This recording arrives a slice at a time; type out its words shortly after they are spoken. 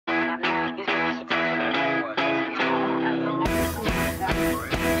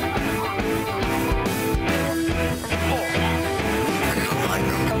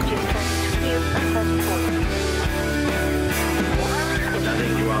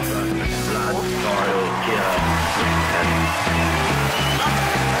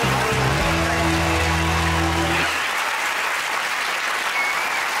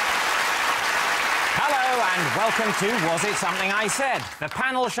welcome to Was It Something I Said? The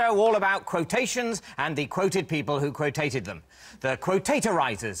panel show all about quotations and the quoted people who quotated them. The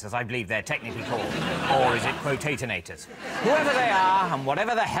quotatorizers, as I believe they're technically called. Or is it quotatonators? Whoever they are, and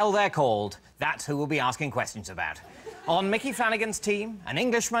whatever the hell they're called, that's who we'll be asking questions about. On Micky Flanagan's team, an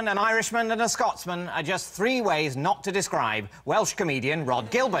Englishman, an Irishman and a Scotsman are just three ways not to describe Welsh comedian Rhod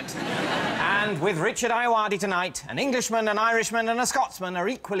Gilbert. And with Richard Ayoade tonight, an Englishman, an Irishman and a Scotsman are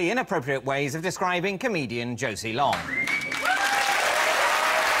equally inappropriate ways of describing comedian Josie Long.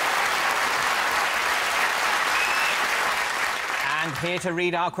 And here to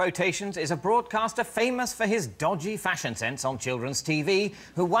read our quotations is a broadcaster famous for his dodgy fashion sense on children's TV,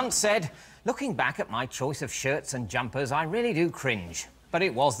 who once said, "Looking back at my choice of shirts and jumpers, I really do cringe." But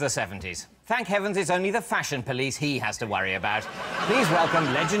it was the 70s. Thank heavens it's only the fashion police he has to worry about. Please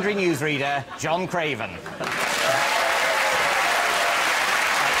welcome legendary newsreader John Craven.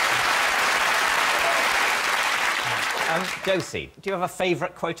 Josie, do you have a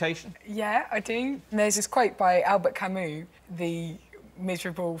favourite quotation? Yeah, I do. There's this quote by Albert Camus, the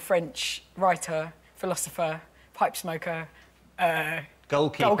miserable French writer, philosopher, pipe smoker,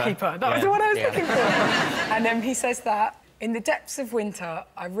 goalkeeper. That was the one I was looking for. And he says that, "In the depths of winter,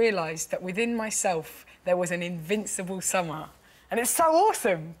 I realised that within myself there was an invincible summer." And it's so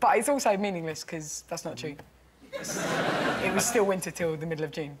awesome, but it's also meaningless, because that's not true. It was still winter till the middle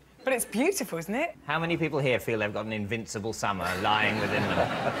of June. But it's beautiful, isn't it? How many people here feel they've got an invincible summer lying within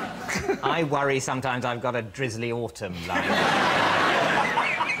them? I worry sometimes I've got a drizzly autumn lying.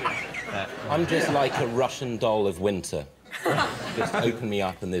 I'm just like a Russian doll of winter. Just open me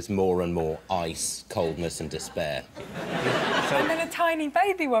up and there's more and more ice, coldness and despair. And then a tiny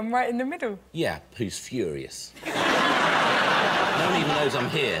baby one right in the middle. Yeah, who's furious. No one even knows I'm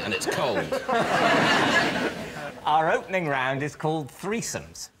here and it's cold. Our opening round is called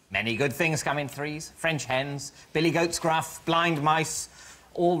Threesomes. Many good things come in threes. French hens, billy goat scruff, blind mice.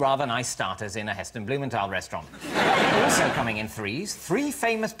 All rather nice starters in a Heston Blumenthal restaurant. Also coming in threes, three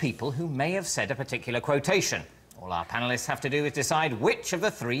famous people who may have said a particular quotation. All our panellists have to do is decide which of the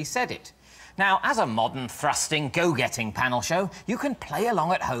three said it. Now, as a modern, thrusting, go-getting panel show, you can play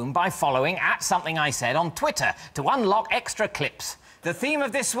along at home by following @SomethingISaid on Twitter to unlock extra clips. The theme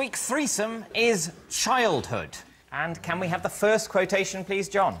of this week's threesome is childhood. And can we have the first quotation, please,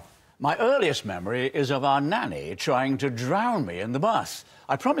 John? My earliest memory is of our nanny trying to drown me in the bath.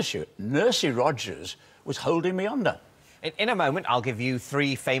 I promise you, Nursey Rogers was holding me under. In a moment, I'll give you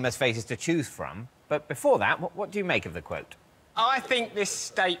three famous faces to choose from. But before that, what do you make of the quote? I think this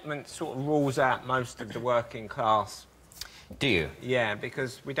statement sort of rules out most of the working class. Do you? Yeah,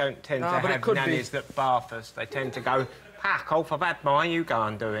 because we don't tend to have nannies that bath us. They tend to go, "Pack off, I've had mine, you go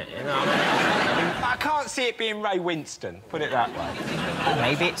and do it," you know? I can't see it being Ray Winston, put it that way.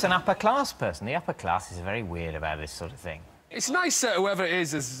 Maybe it's an upper-class person. The upper class is very weird about this sort of thing. It's nice that whoever it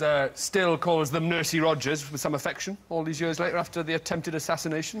is still calls them Nursey Rogers with some affection all these years later after the attempted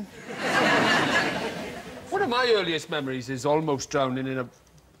assassination. One of my earliest memories is almost drowning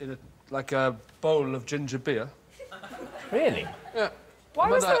in a bowl of ginger beer. Really? Yeah. Why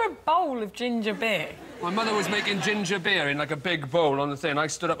was there a bowl of ginger beer? My mother was making ginger beer in, like, a big bowl on the thing. I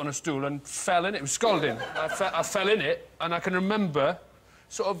stood up on a stool and fell in it. It was scalding. I fell in it, and I can remember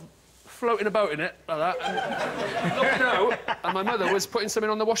sort of floating about in it, like that, and looking out, and my mother was putting something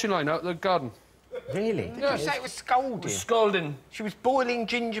on the washing line out the garden. Really? Did you say it was scalding? It was scalding. She was boiling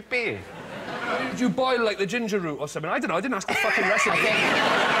ginger beer. Did you boil, like, the ginger root or something? I don't know. I didn't ask the fucking recipe.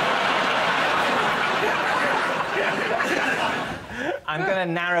 I'm going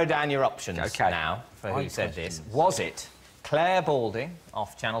to narrow down your options now for who said this. Was it Claire Balding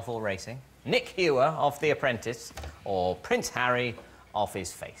off Channel 4 Racing, Nick Hewer off The Apprentice, or Prince Harry off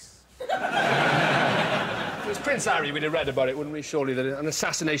His Face? If it was Prince Harry, we'd have read about it, wouldn't we? Surely, that an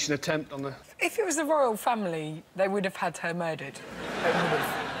assassination attempt on the... If it was the royal family, they would have had her murdered. They would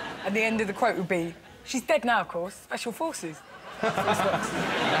have. And the end of the quote would be, "She's dead now, of course. Special forces."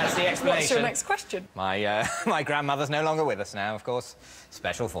 That's the explanation. What's your next question? My grandmother's no longer with us now, of course.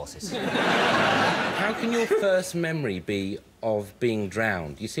 Special forces. How can your first memory be of being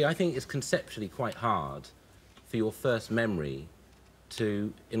drowned? You see, I think it's conceptually quite hard for your first memory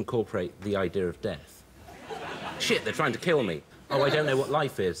to incorporate the idea of death. Shit, they're trying to kill me. Oh, I don't know what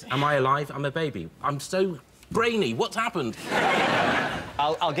life is. Am I alive? I'm a baby. I'm so brainy. What's happened?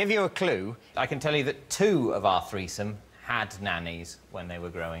 I'll give you a clue. I can tell you that two of our threesome had nannies when they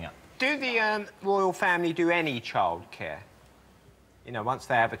were growing up. Do the royal family do any childcare? You know, once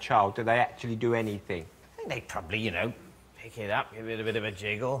they have a child, do they actually do anything? I think they'd probably, you know, pick it up, give it a bit of a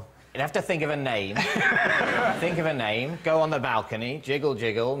jiggle. You'd have to think of a name. Think of a name, go on the balcony, jiggle,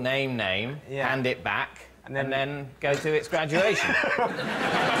 jiggle, name, hand it back, and then go to its graduation.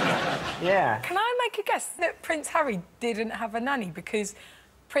 Yeah. Can I make a guess that Prince Harry didn't have a nanny because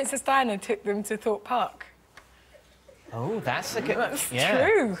Princess Diana took them to Thorpe Park? Oh, that's a good... That's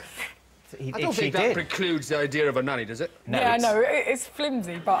true. I don't think that precludes the idea of a nanny, does it? No, Yeah, no, it's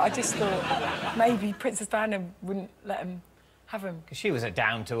flimsy, but I just thought maybe Princess Diana wouldn't let him have him. Because she was a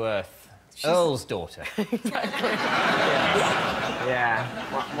down-to-earth Earl's daughter. Yeah.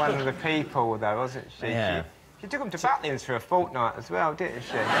 One of the people, though, wasn't she? Yeah. She took him to Butlins for a fortnight as well, didn't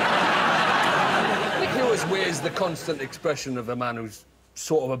she? Nick Hewer's way is the constant expression of a man who's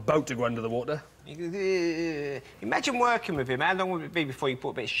sort of about to go under the water. Imagine working with him. How long would it be before you put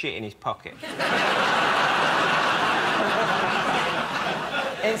a bit of shit in his pocket?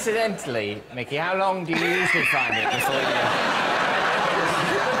 Incidentally, Mickey, how long do you usually find it before you...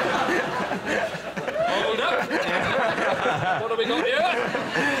 Hold up! What have we got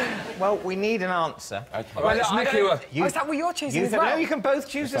here? Well, we need an answer. OK. All right, it's Nick Hewer. Oh, is that what you're choosing as well? No, you can both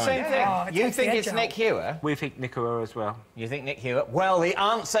choose the same thing. Oh, it You takes the think edge it's out. Nick Hewer? We think Nick Hewer as well. You think Nick Hewer? Well, the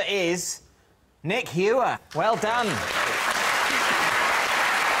answer is Nick Hewer. Well done.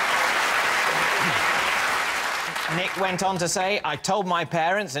 Nick went on to say, I told my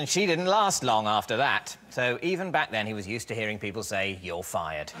parents and she didn't last long after that. So even back then, he was used to hearing people say, you're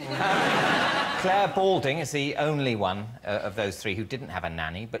fired. Claire Balding is the only one of those three who didn't have a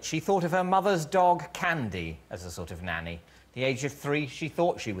nanny, but she thought of her mother's dog, Candy, as a sort of nanny. At the age of 3, she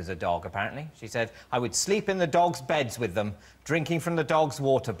thought she was a dog, apparently. She said, I would sleep in the dogs' beds with them, drinking from the dog's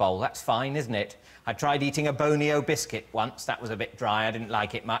water bowl. That's fine, isn't it? I tried eating a Bonio biscuit once. That was a bit dry. I didn't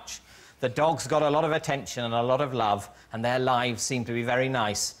like it much. The dogs got a lot of attention and a lot of love, and their lives seemed to be very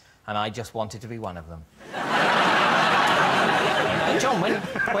nice, and I just wanted to be one of them. John,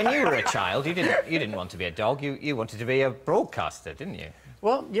 when you were a child, you didn't want to be a dog. You wanted to be a broadcaster, didn't you?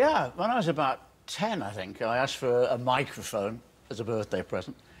 Well, yeah. When I was about 10, I think, I asked for a microphone as a birthday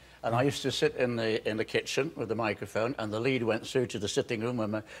present. And I used to sit in the kitchen with the microphone, and the lead went through to the sitting room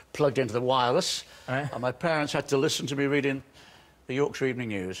and I plugged into the wireless. And my parents had to listen to me reading the Yorkshire Evening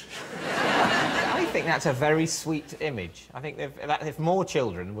News. I think that's a very sweet image. I think if more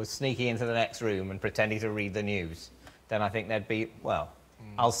children were sneaking into the next room and pretending to read the news, then I think there'd be, well,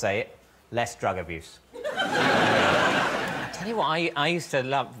 I'll say it, less drug abuse. I tell you what, I used to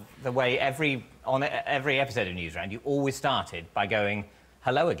love the way on every episode of Newsround, you always started by going,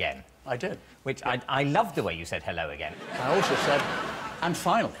 hello again. I did. Which I loved the way you said hello again. I also said, and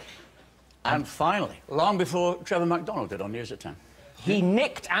finally. And finally. Long before Trevor McDonald did on News at 10. He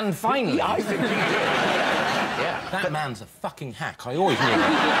nicked and finally. Yeah, I think he did. Yeah. That man's a fucking hack. I always knew it.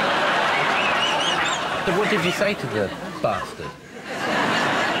 So what did you say to the bastard?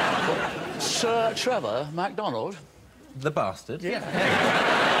 Sir Trevor McDonald. The bastard? Yeah.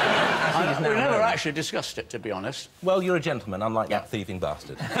 We never actually discussed it, to be honest. Well, you're a gentleman, unlike that thieving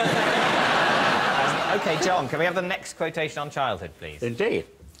bastard. OK, John, can we have the next quotation on childhood, please? Indeed.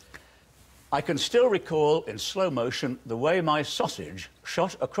 I can still recall in slow motion the way my sausage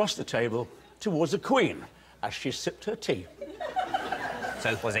shot across the table towards the Queen as she sipped her tea.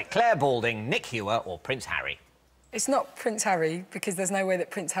 So, was it Claire Balding, Nick Hewer or Prince Harry? It's not Prince Harry, because there's no way that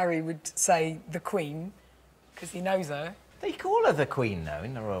Prince Harry would say the Queen, because he knows her. They call her the Queen, though,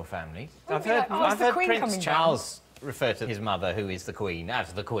 in the royal family. I've heard Prince Charles refer to his mother, who is the Queen,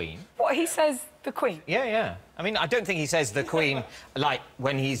 as the Queen. What, he says the Queen? Yeah, yeah. I mean, I don't think he says the Queen, like,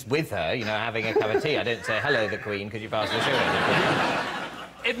 when he's with her, you know, having a cup of tea. I don't say, hello, the Queen, could you pass the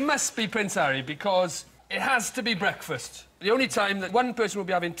sugar? It must be Prince Harry, because it has to be breakfast. The only time that one person will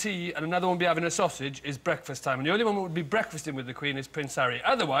be having tea and another one will be having a sausage is breakfast time. And the only one who would be breakfasting with the Queen is Prince Harry.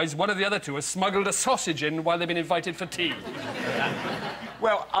 Otherwise, one of the other two has smuggled a sausage in while they've been invited for tea.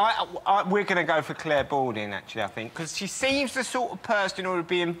 Well, we're going to go for Claire Balding, actually, I think, because she seems the sort of person who would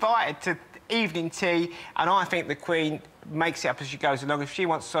be invited to evening tea, and I think the Queen makes it up as she goes along. If she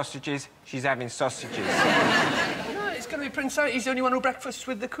wants sausages, she's having sausages. No, it's going to be Prince Harry. He's the only one who breakfasts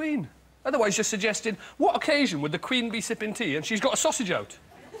with the Queen. Otherwise, you're suggesting, what occasion would the Queen be sipping tea and she's got a sausage out?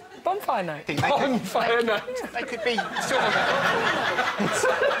 Bonfire night. Bonfire night. They could be sort of...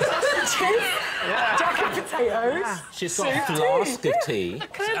 Sausages, jacket potatoes. She's got a flask of tea.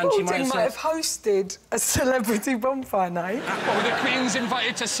 Claire and she Balding might have hosted a celebrity bonfire night. Oh, the Queen's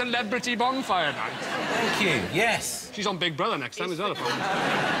invited to celebrity bonfire night. Thank you, yes. She's on Big Brother next time as well, apparently.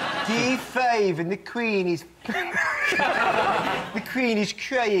 D5 and the Queen is... the Queen is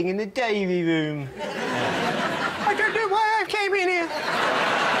crying in the dairy room. I don't know why I came in here.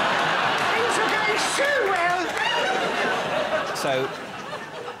 Things are going so well. So,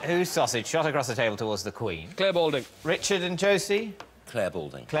 whose sausage shot across the table towards the Queen? Claire Balding. Richard and Josie? Claire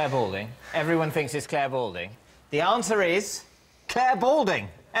Balding. Claire Balding. Everyone thinks it's Claire Balding. The answer is Claire Balding.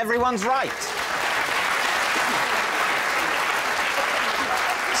 Everyone's right.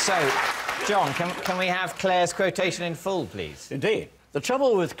 So, John, can we have Claire's quotation in full, please? Indeed. The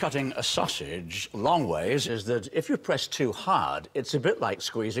trouble with cutting a sausage long ways is that if you press too hard, it's a bit like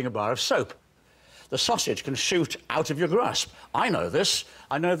squeezing a bar of soap. The sausage can shoot out of your grasp. I know this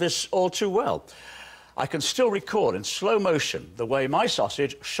all too well. I can still record in slow motion the way my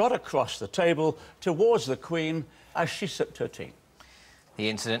sausage shot across the table towards the Queen as she sipped her tea. The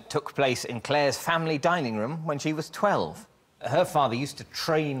incident took place in Claire's family dining room when she was 12. Her father used to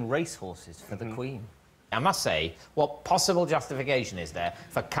train racehorses for the Queen. I must say, what possible justification is there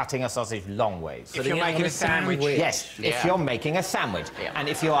for cutting a sausage long ways? If you're making a sandwich. Yes, if you're making a sandwich. Yeah. And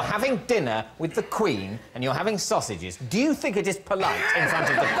if you're having dinner with the Queen and you're having sausages, do you think it is polite in front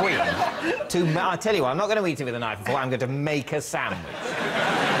of the Queen to... I tell you what, I'm not going to eat it with a knife and fork, I'm going to make a sandwich.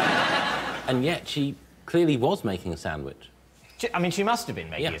 And yet she clearly was making a sandwich. I mean, she must have been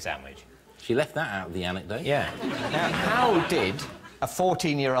making a sandwich. She left that out of the anecdote. Yeah. Now, how did a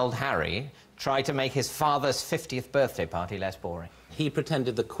 14-year-old Harry try to make his father's 50th birthday party less boring? He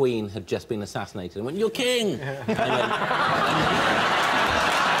pretended the Queen had just been assassinated and went, "You're king!" And he went...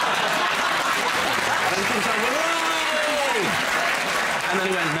 And then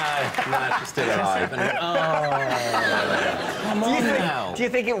he went, no, she's still alive. And he went, oh, come on now. Do you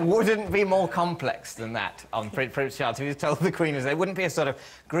think it wouldn't be more complex than that on Prince Charles if he was told the Queen was there? It wouldn't be a sort of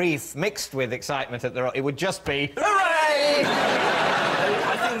grief mixed with excitement at the... It would just be, hooray!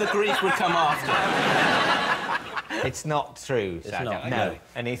 I think the grief would come after. It's not true, It's not, No.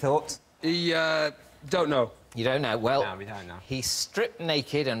 Any thoughts? Don't know. You don't know? Well, No, we don't know. He stripped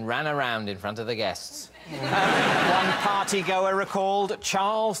naked and ran around in front of the guests. One party-goer recalled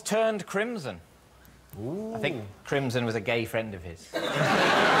Charles turned crimson. Ooh. I think Crimson was a gay friend of his.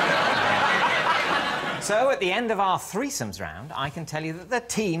 So, at the end of our threesomes round, I can tell you that the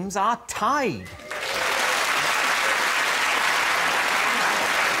teams are tied.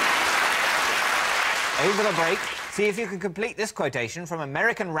 Over the break, see if you can complete this quotation from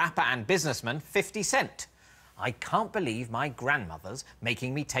American rapper and businessman 50 Cent. I can't believe my grandmother's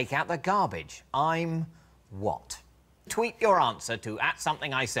making me take out the garbage. I'm what? Tweet your answer to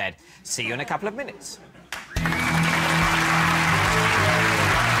 @somethingIsaid. See you in a couple of minutes.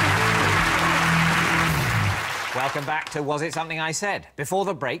 Welcome back to Was It Something I Said? Before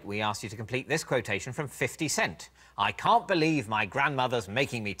the break, we asked you to complete this quotation from 50 Cent. I can't believe my grandmother's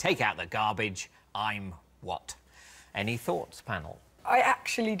making me take out the garbage. I'm what? Any thoughts, panel? I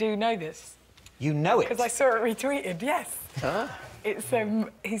actually do know this. You know it? Because I saw it retweeted, yes. It's,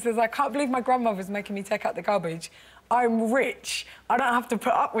 he says, I can't believe my grandmother's making me take out the garbage. I'm rich. I don't have to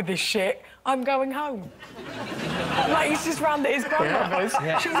put up with this shit. I'm going home. Like, he's just round at his grandmother's.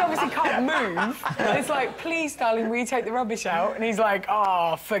 Yeah. She obviously can't move. And it's like, please, darling, will you take the rubbish out? And he's like,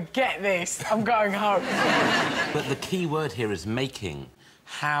 oh, forget this. I'm going home. But the key word here is making.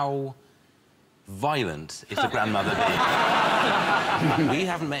 How violent is the grandmother being? We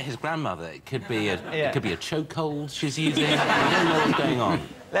haven't met his grandmother. It could be a chokehold she's using. We don't know what's going on.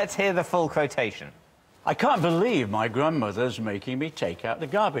 Let's hear the full quotation. I can't believe my grandmother's making me take out the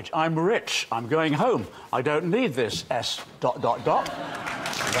garbage. I'm rich. I'm going home. I don't need this S... I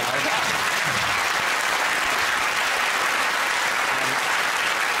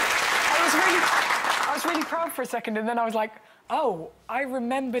was really proud for a second, and then I was like, oh, I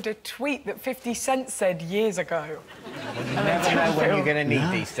remembered a tweet that 50 Cent said years ago. You never know when you're going to need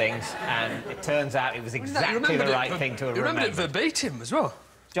these things, and it turns out it was exactly the right thing to have remembered. You remembered it verbatim as well.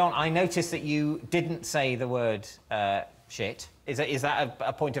 John, I noticed that you didn't say the word shit. Is that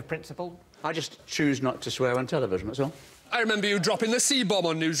a point of principle? I just choose not to swear on television, that's all. I remember you dropping the C-bomb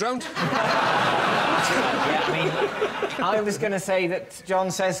on Newsround. Yeah, I mean, I was going to say that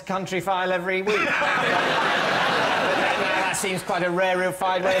John says country file every week. But that seems quite a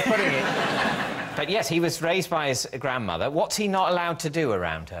rarefied way of putting it. But yes, he was raised by his grandmother. What's he not allowed to do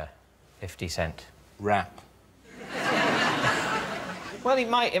around her, 50 Cent? Rap. Well, it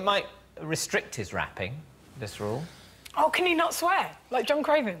might restrict his rapping, this rule. Oh, can he not swear? Like John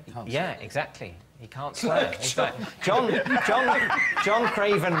Craven? Yeah, exactly. He can't swear. John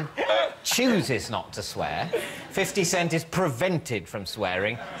Craven chooses not to swear. 50 Cent is prevented from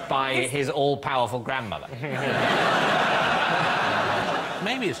swearing by his all-powerful grandmother.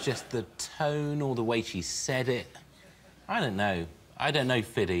 Maybe it's just the tone or the way she said it. I don't know. I don't know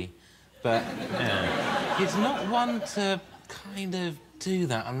Fiddy, but he's not one to kind of do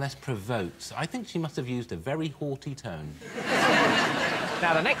that unless provoked. I think she must have used a very haughty tone.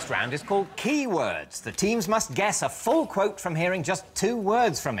 Now, the next round is called Keywords. The teams must guess a full quote from hearing just 2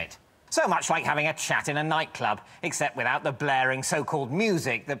 words from it. So much like having a chat in a nightclub, except without the blaring so-called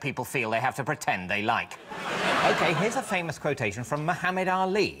music that people feel they have to pretend they like. OK, here's a famous quotation from Muhammad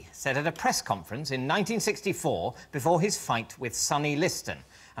Ali, said at a press conference in 1964 before his fight with Sonny Liston.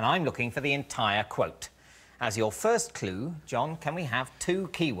 And I'm looking for the entire quote. As your first clue, John, can we have 2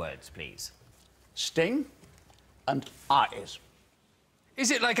 keywords, please? Sting and eyes. Is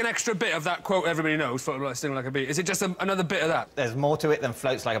it like an extra bit of that quote everybody knows, float like sting like a bee? Is it just another bit of that? There's more to it than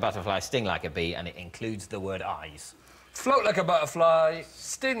floats like a butterfly, sting like a bee, and it includes the word eyes. Float like a butterfly,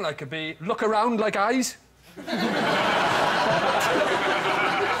 sting like a bee, look around like eyes? So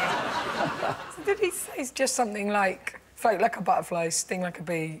did he say just something like, float like a butterfly, sting like a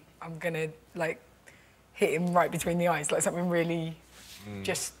bee, I'm gonna, like, hit him right between the eyes, like something really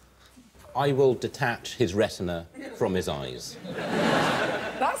just... I will detach his retina from his eyes.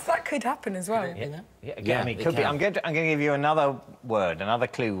 That could happen as well. Yeah, I mean, could be. I'm going to give you another word, another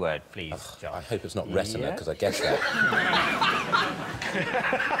clue word, please, John. I hope it's not retina, because I guessed that.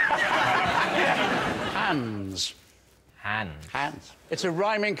 Hands. Hands. Hands. It's a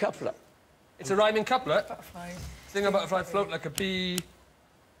rhyming couplet. It's a rhyming couplet. Butterfly. Sting a butterfly, float like a bee.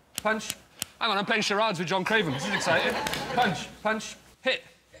 Punch. Hang on, I'm playing charades with John Craven. This is exciting. Punch, punch, hit,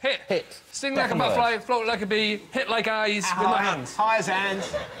 hit. Hit. Sting like a butterfly, float like a bee, hit like eyes with my hands. High as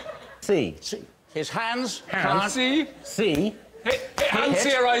hands. See. See, his hands Can't can't... see. See. Hit hands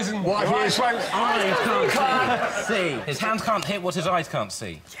here, Eisen. What his eyes can't see. His hands can't hit what his eyes can't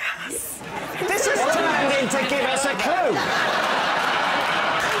see. This has turned into give us a clue.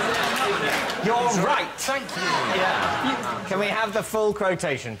 You're right. Thank you. Yeah. Can we have the full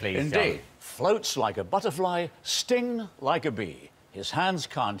quotation, please, John? Indeed. Floats like a butterfly, sting like a bee. His hands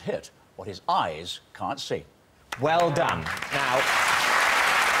can't hit what his eyes can't see. Well done. Now,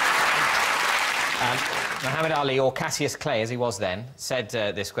 Muhammad Ali, or Cassius Clay, as he was then, said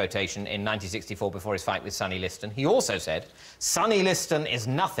this quotation in 1964 before his fight with Sonny Liston. He also said, Sonny Liston is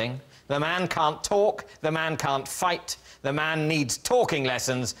nothing. The man can't talk. The man can't fight. The man needs talking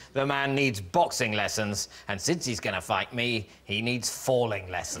lessons. The man needs boxing lessons. And since he's going to fight me, he needs falling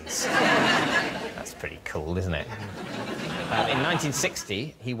lessons. That's pretty cool, isn't it? In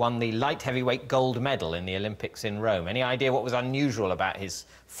 1960, he won the light heavyweight gold medal in the Olympics in Rome. Any idea what was unusual about his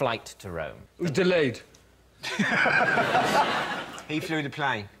flight to Rome? It was delayed. He flew the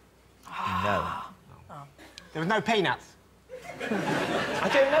plane. No. There was no peanuts. I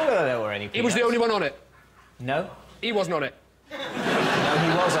don't know whether there were any He was the only one on it. No. He wasn't on it. No, he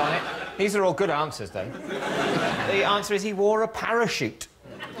was on it. These are all good answers, though. The answer is he wore a parachute.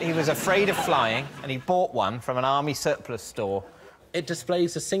 He was afraid of flying, and he bought one from an army surplus store. It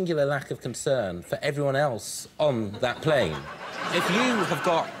displays a singular lack of concern for everyone else on that plane. If you have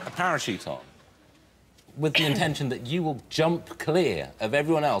got a parachute on, with the intention that you will jump clear of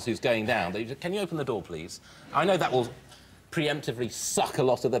everyone else who's going down, that you just, can you open the door, please? I know that will preemptively suck a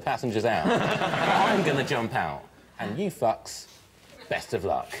lot of the passengers out. I'm going to jump out, and you fucks, best of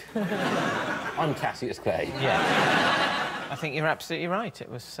luck. I'm Cassius Clay. Yeah. I think you're absolutely right. It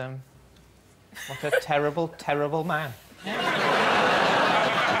was, what a terrible, terrible man.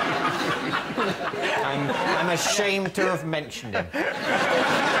 I'm ashamed to have mentioned him.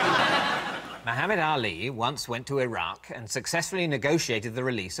 Muhammad Ali once went to Iraq and successfully negotiated the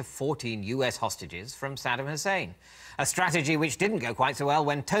release of 14 US hostages from Saddam Hussein. A strategy which didn't go quite so well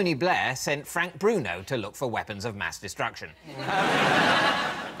when Tony Blair sent Frank Bruno to look for weapons of mass destruction.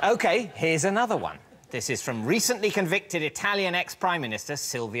 OK, here's another one. This is from recently convicted Italian ex-Prime Minister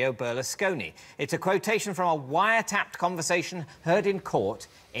Silvio Berlusconi. It's a quotation from a wiretapped conversation heard in court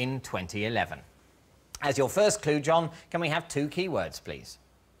in 2011. As your first clue, John, can we have 2 keywords, please?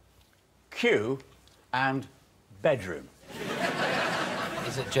 Queue and bedroom.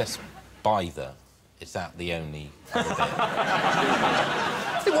 Is it just by the? Is that the only other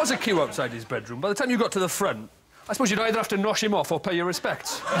bit? There was a queue outside his bedroom. By the time you got to the front, I suppose you'd either have to nosh him off or pay your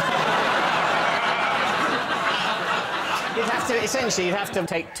respects. You'd have to, essentially, you'd have to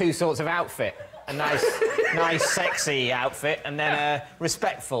take 2 sorts of outfit. A nice, sexy outfit, and then a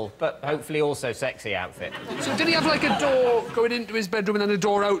respectful, but hopefully also sexy outfit. So did he have, like, a door going into his bedroom and then a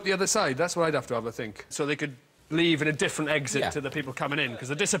door out the other side? That's what I'd have to have, I think. So they could leave in a different exit to the people coming in, because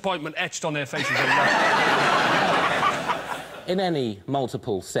the disappointment etched on their faces. In any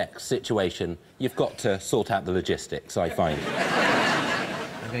multiple-sex situation, you've got to sort out the logistics, I find.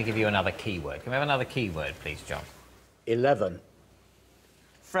 I'm going to give you another keyword. Can we have another keyword, please, John? 11.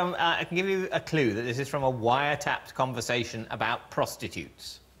 I can give you a clue that this is from a wiretapped conversation about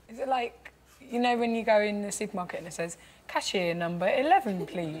prostitutes. Is it like You know when you go in the supermarket and it says, cashier number 11,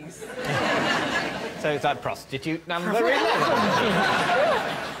 please? So it's like prostitute number 11.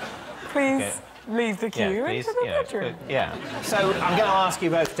 Please Okay. leave the queue please, into the bedroom. Yeah. So I'm going to ask you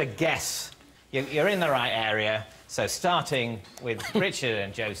both to guess. You're in the right area. So starting with Richard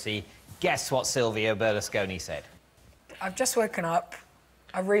and Josie, guess what Silvio Berlusconi said. I've just woken up.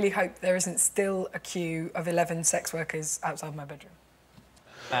 I really hope there isn't still a queue of 11 sex workers outside my bedroom.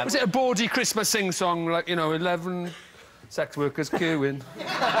 Was it a bawdy Christmas sing-song, like, you know, 11 sex workers queuing?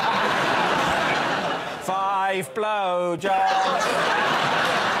 5 blowjobs.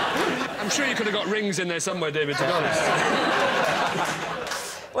 I'm sure you could have got rings in there somewhere, David, to be honest.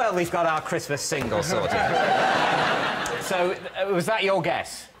 Well, we've got our Christmas single sorted. So, was that your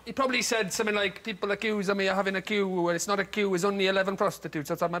guess? He probably said something like, people accuse me of having a queue. Well, it's not a queue, it's only 11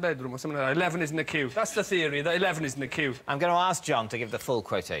 prostitutes outside my bedroom, or something like that. 11 isn't a queue. That's the theory, that 11 isn't a queue. I'm going to ask John to give the full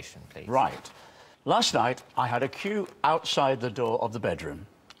quotation, please. Right. Last night, I had a queue outside the door of the bedroom.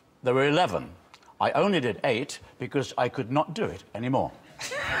 There were 11. I only did 8 because I could not do it anymore.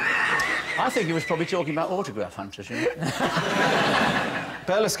 I think he was probably talking about autograph hunters, you know?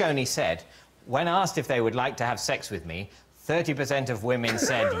 Berlusconi said, when asked if they would like to have sex with me, 30% of women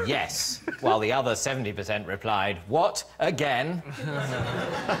said yes, while the other 70% replied, what, again?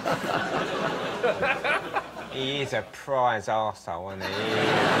 He is a prize arsehole, isn't he? He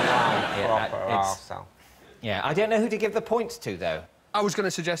is one proper arsehole. Yeah, I don't know who to give the points to, though. I was going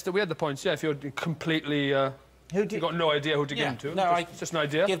to suggest that we had the points, yeah, if you're completely... Who do you got no idea who to give them to. No, just an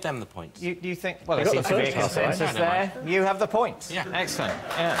idea. Give them the points. You think... Well, I there got seems the to be a first half, consensus right? there. You have the points. Yeah. Excellent,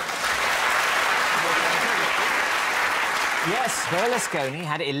 yeah. Yes, Berlusconi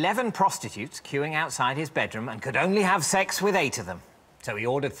had 11 prostitutes queuing outside his bedroom and could only have sex with 8 of them. So he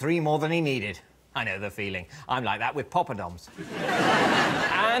ordered 3 more than he needed. I know the feeling. I'm like that with poppadoms.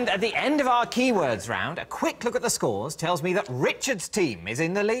 And at the end of our keywords round, a quick look at the scores tells me that Richard's team is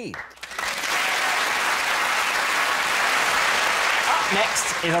in the lead. Up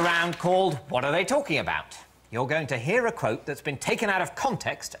next is a round called What Are They Talking About? You're going to hear a quote that's been taken out of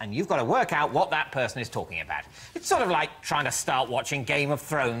context and you've got to work out what that person is talking about. It's sort of like trying to start watching Game of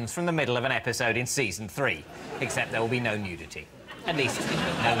Thrones from the middle of an episode in season 3, except there will be no nudity. At least,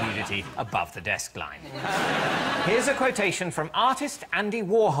 no nudity above the desk line. Here's a quotation from artist Andy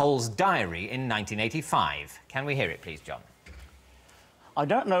Warhol's diary in 1985. Can we hear it, please, John? I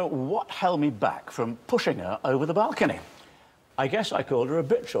don't know what held me back from pushing her over the balcony. I guess I called her a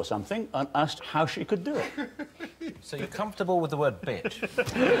bitch or something and asked how she could do it. So you're comfortable with the word bitch?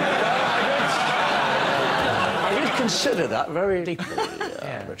 I did consider that very deeply,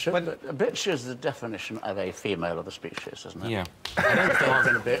 Richard. But- But a bitch is the definition of a female of the species, isn't it? Yeah. I don't think I've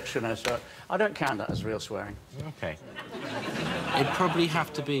been a bitch, you know, so I don't count that as real swearing. OK. It'd probably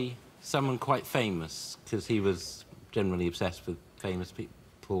have to be someone quite famous, because he was generally obsessed with famous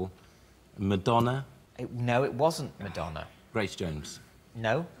people. Madonna, No, it wasn't Madonna. Grace Jones.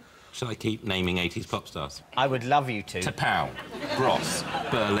 No? Shall I keep naming 80s pop stars? I would love you to. Tapau, Gross,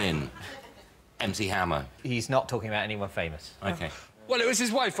 Berlin, MC Hammer. He's not talking about anyone famous. OK. Well, it was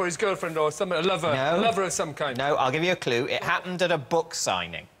his wife or his girlfriend or some, a lover. No. A lover of some kind. No, I'll give you a clue. It happened at a book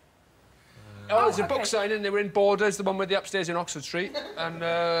signing. Oh, it was a book signing. They were in Borders, the one with the upstairs in Oxford Street. And,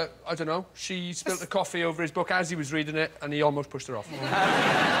 I don't know, she spilt the coffee over his book as he was reading it, and he almost pushed her off.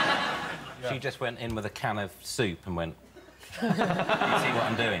 She just went in with a can of soup and went, you see what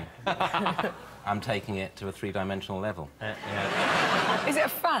I'm doing? I'm taking it to a 3-dimensional level. Is it a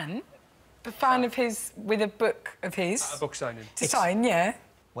fan? A fan of his with a book of his? A book signing. To sign, yeah.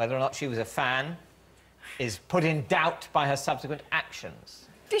 Whether or not she was a fan is put in doubt by her subsequent actions.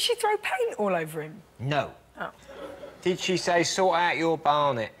 Did she throw paint all over him? No. Did she say, sort out your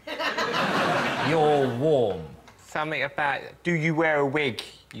barnet? You're warm. Something about, do you wear a wig?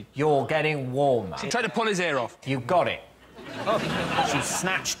 You're getting warmer. She tried to pull his hair off. You got it. She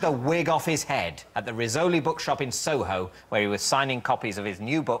snatched the wig off his head at the Rizzoli bookshop in Soho, where he was signing copies of his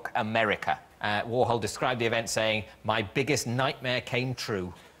new book, America. Warhol described the event saying, "My biggest nightmare came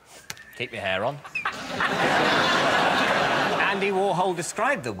true." Keep your hair on. Andy Warhol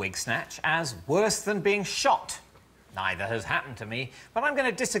described the wig snatch as worse than being shot. Neither has happened to me, but I'm going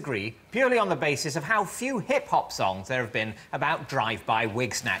to disagree purely on the basis of how few hip-hop songs there have been about drive-by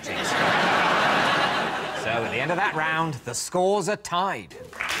wig snatchings. So, at the end of that round, the scores are tied.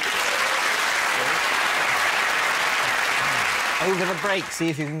 Over the break, see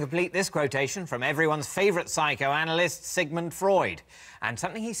if you can complete this quotation from everyone's favourite psychoanalyst, Sigmund Freud, and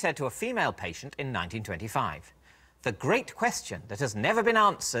something he said to a female patient in 1925. The great question that has never been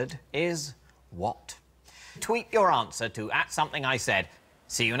answered is what? Tweet your answer to @somethingIsaid.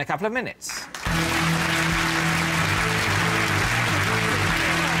 See you in a couple of minutes.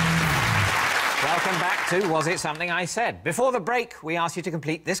 Welcome back to Was It Something I Said? Before the break, we asked you to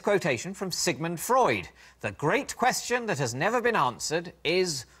complete this quotation from Sigmund Freud. The great question that has never been answered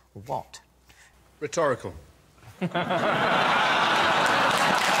is what? Rhetorical.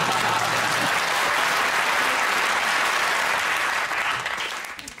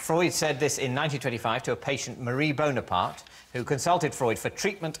 Freud said this in 1925 to a patient, Marie Bonaparte, who consulted Freud for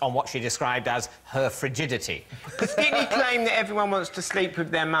treatment on what she described as her frigidity. Didn't he claim that everyone wants to sleep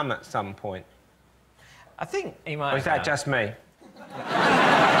with their mum at some point? I think he might Or is that just me?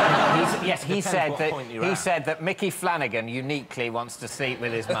 Yes, he said what point you're he at. said that Mickey Flanagan uniquely wants to sleep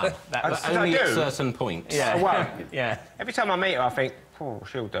with his mum. That was, I Only at do. certain points. yeah, Well, yeah. every time I meet her, I think, oh,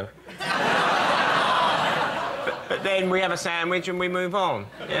 she'll do. but then we have a sandwich and we move on,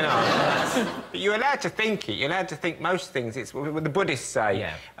 you know. But you're allowed to think it. You're allowed to think most things. It's what the Buddhists say.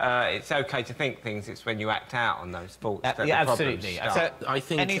 Yeah. It's OK to think things. It's when you act out on those thoughts that Yeah, the problems absolutely. start. So, I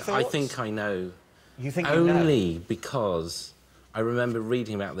think any thoughts? I know. You think you know? Only because I remember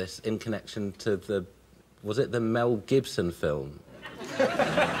reading about this in connection to the... Was it the Mel Gibson film?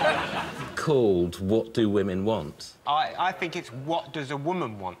 Called What Do Women Want? I think it's what does a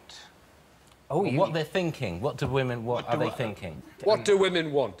woman want? Oh, What they're thinking. What do women... What are they thinking? What do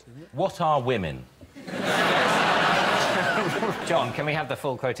women want? What are women? John, can we have the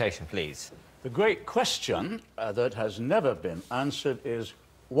full quotation, please? The great question that has never been answered is,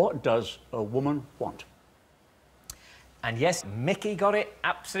 what does a woman want? And yes, Mickey got it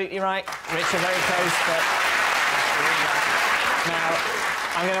absolutely right. Richard, very close, but... Now,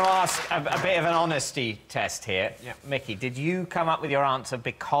 I'm going to ask a bit of an honesty test here. Yeah. Mickey, did you come up with your answer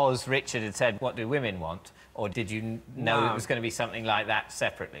because Richard had said, what do women want? Or did you know No. it was going to be something like that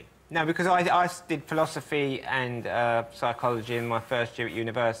separately? No, because I did philosophy and psychology in my first year at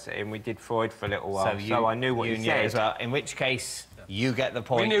university, and we did Freud for a little while, so I knew what you he knew said. as well. In which case, you get the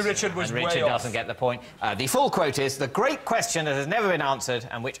point. knew Richard was and way Richard off. doesn't get the point. The full quote is, the great question that has never been answered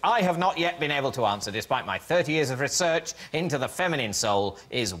and which I have not yet been able to answer, despite my 30 years of research into the feminine soul,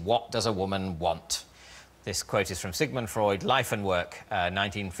 is what does a woman want? This quote is from Sigmund Freud, Life and Work,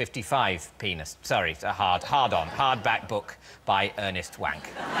 1955 penis. Sorry, it's a hardback book by Ernest Wank.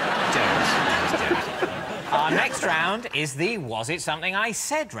 Jones. Our next round is the Was It Something I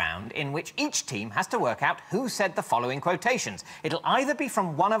Said round, in which each team has to work out who said the following quotations. It'll either be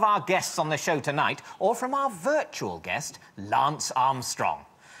from one of our guests on the show tonight or from our virtual guest, Lance Armstrong.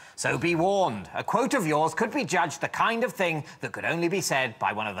 So be warned, a quote of yours could be judged the kind of thing that could only be said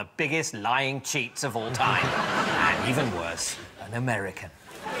by one of the biggest lying cheats of all time. And even worse, an American.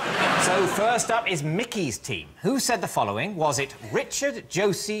 So first up is Mickey's team. Who said the following? Was it Richard,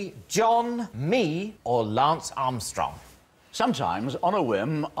 Josie, John, me, or Lance Armstrong? Sometimes, on a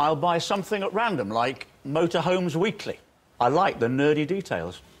whim, I'll buy something at random, like Motorhomes Weekly. I like the nerdy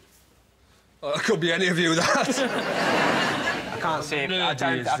details. Oh, it could be any of you, that. I can't see it. I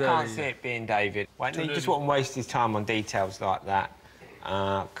can't see it being David. He just wouldn't waste his time on details like that.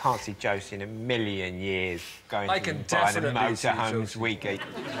 Can't see Josie in a million years going I to can buy the definitely see Motorhomes Josie. Weekly.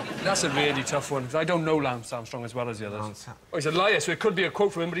 That's a really tough one, because I don't know Lance Armstrong as well as the others. Lance. Oh, he's a liar, so it could be a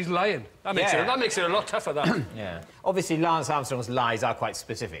quote from him, but he's lying. That makes, Yeah. that makes it a lot tougher, that. Yeah. Obviously, Lance Armstrong's lies are quite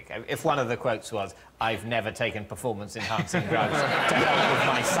specific. If one of the quotes was, I've never taken performance-enhancing drugs to help with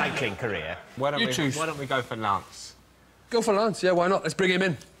my cycling career. Why don't choose. we go for Lance? Go for Lance, yeah, why not? Let's bring him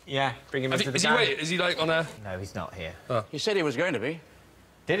in. Yeah, bring him into the Is he, game. wait, is he like on a... No, he's not here. He said he was going to be.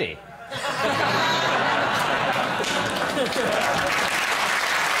 Did he?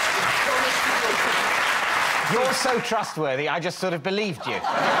 You're so trustworthy, I just sort of believed you.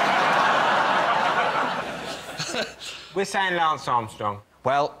 We're saying Lance Armstrong.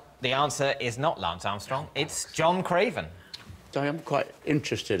 Well, the answer is not Lance Armstrong, it's John Craven. I am quite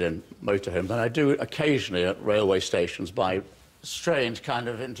interested in motorhomes, and I do occasionally at railway stations buy strange kind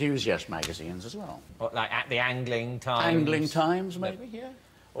of enthusiast magazines as well. What, like at the Angling Times? Angling Times, maybe, yeah.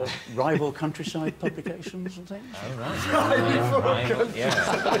 Or rival countryside publications and things. Oh, right. Yeah.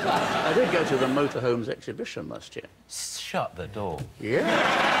 I did go to the Motorhomes exhibition last year. Shut the door. Yeah.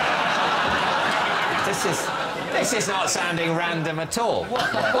 This is not sounding random at all.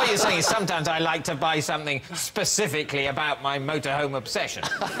 What you're saying is sometimes I like to buy something specifically about my motorhome obsession.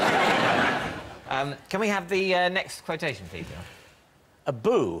 Can we have the next quotation, please? A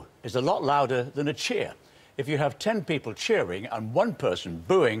boo is a lot louder than a cheer. If you have 10 people cheering and one person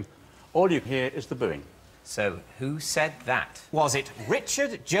booing, all you hear is the booing. So, who said that? Was it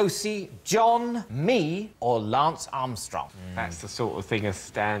Richard, Josie, John, me, or Lance Armstrong? That's the sort of thing a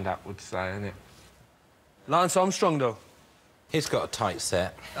stand-up would say, isn't it? Lance Armstrong, though. He's got a tight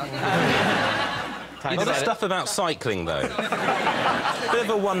set. Tight Other set. stuff about cycling, though. Bit of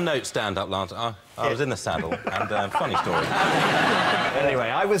a one-note stand-up, Lance. I was in the saddle, and funny story. Anyway,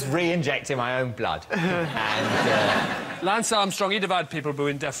 I was re-injecting my own blood. And... Lance Armstrong, he'd have had people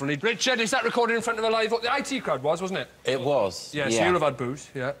booing, definitely. Richard, is that recorded in front of a live... The IT crowd was, wasn't it? It was. Yeah, so you'll have had boos,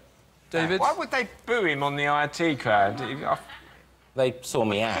 yeah. David? Why would they boo him on the IT crowd? They saw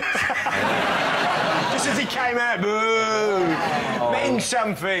me act. Just as he came out, boo! Means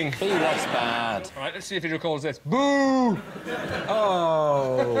something. Be less bad. All right, let's see if he recalls this. Boo!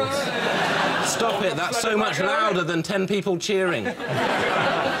 Oh. Stop it, that's so much louder than 10 people cheering. I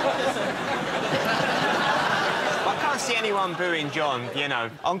can't see anyone booing John, you know.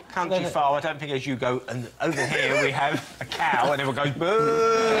 On Country Farm, I don't think as you go, and over here we have a cow and everyone goes, boo!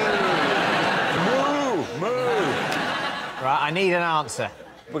 Moo! Moo! Right, I need an answer.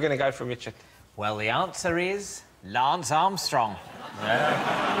 We're going to go for Richard. Well, the answer is Lance Armstrong.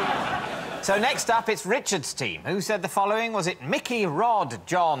 So next up, it's Richard's team. Who said the following? Was it Mickey, Rod,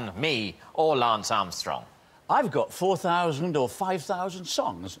 John, me, or Lance Armstrong? I've got 4,000 or 5,000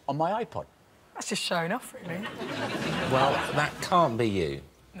 songs on my iPod. That's just showing off, really. Well, that can't be you.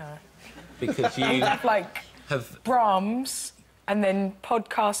 No. Because you Like have... Brahms and then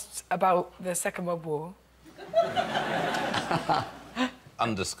podcasts about the Second World War.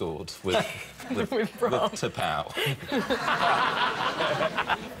 underscored with Tapau.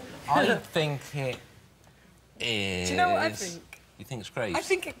 I think it is... Do you know what I think? You think it's crazy? I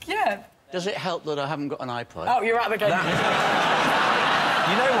think, yeah. Does it help that I haven't got an iPod? Oh, you're out of the game. You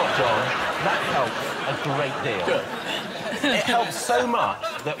know what, John? That helps a great deal. Good. It helps so much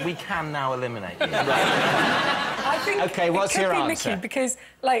that we can now eliminate you. I think OK, what's it could your be answer? Mickey, because,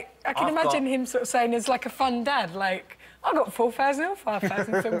 like, I can I've imagine got- him sort of saying as, like, a fun dad, like, I've got 4,000 or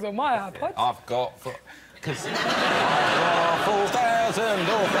 5,000 songs on my iPod. I've got... Because... I've got 4,000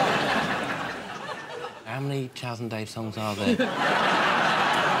 or... How many Chas and Dave songs are there?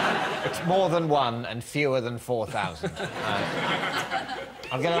 It's more than one and fewer than 4,000.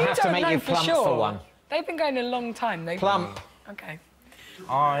 I'm going to have to make you plump for one. They've been going a long time. Plump. OK.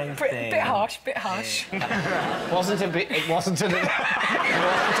 I think... Bit harsh, bit harsh. Wasn't a bit... It wasn't an... It wasn't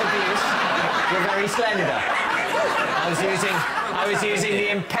abuse. You're very slender. I was using the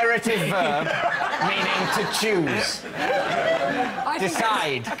imperative verb, meaning to choose.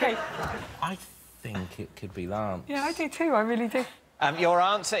 Decide. OK. I think it could be Lance. Yeah, I do too. I really do. Your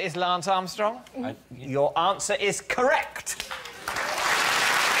answer is Lance Armstrong? Your answer is correct.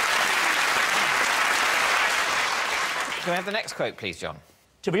 Can we have the next quote, please, John?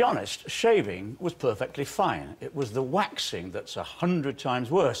 To be honest, shaving was perfectly fine. It was the waxing that's 100 times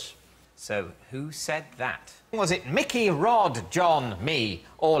worse. So, who said that? Was it Mickey, Rod, John, me,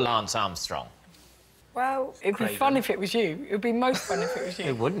 or Lance Armstrong? Well, it'd be fun if it was you. It would be most fun if it was It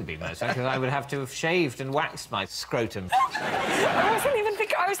you. wouldn't be most, because I would have to have shaved and waxed my scrotum. I wasn't even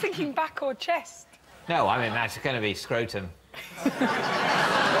thinking... I was thinking back or chest. No, I mean, that's going to be scrotum.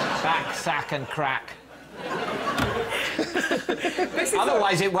 Back, sack and crack.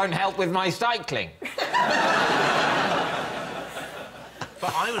 Otherwise, it won't help with my cycling.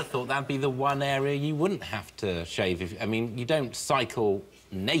 But I would have thought that'd be the one area you wouldn't have to shave. I mean, you don't cycle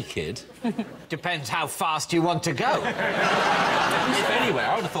naked. Depends how fast you want to go. If anywhere,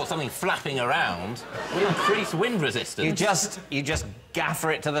 I would have thought something flapping around would increase wind resistance. You just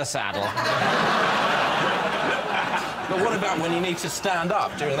gaffer it to the saddle. But what about when you need to stand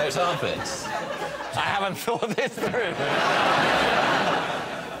up during those armpits? I haven't thought this through.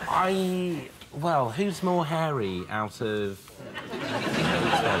 Well, who's more hairy out of...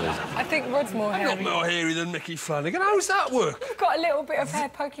 I think Rod's more Not hairy. more hairy than Mickey Flanagan. How's that work? You've got a little bit of hair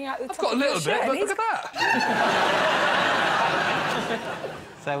poking out the top I've got a of your little bit, shirt, but and look at that.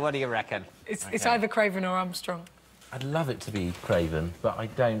 So what do you reckon? It's either Craven or Armstrong. I'd love it to be Craven, but I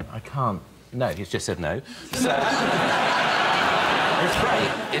can't... No, he's just said no. So... It's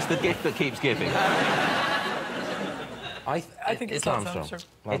great. It's the gift that keeps giving. I think it's Lance Armstrong.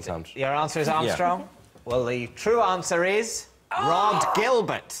 Lance Armstrong. Your answer is Armstrong? Yeah. Well, the true answer is Rod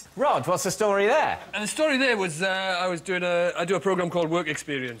Gilbert. Rod, what's the story there? And the story there was I do a program called Work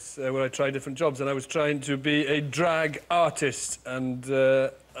Experience where I try different jobs, and I was trying to be a drag artist, and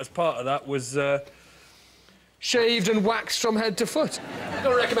as part of that was shaved and waxed from head to foot. I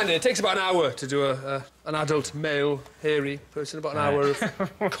don't recommend it. It takes about an hour to do an adult male hairy person. About an hour of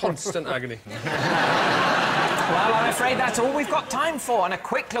constant agony. Well, I'm afraid that's all we've got time for, and a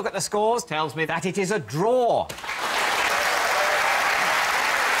quick look at the scores tells me that it is a draw.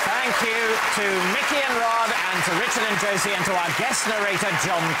 Thank you to Mickey and Rod, and to Richard and Josie, and to our guest narrator,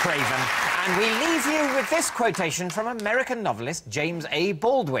 John Craven. And we leave you with this quotation from American novelist James A.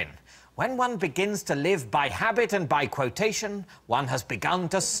 Baldwin. When one begins to live by habit and by quotation, one has begun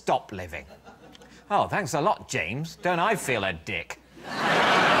to stop living. Oh, thanks a lot, James. Don't I feel a dick? Good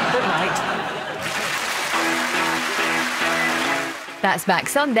night. That's back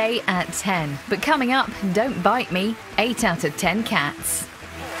Sunday at 10. But coming up, Don't Bite Me, 8 out of 10 cats.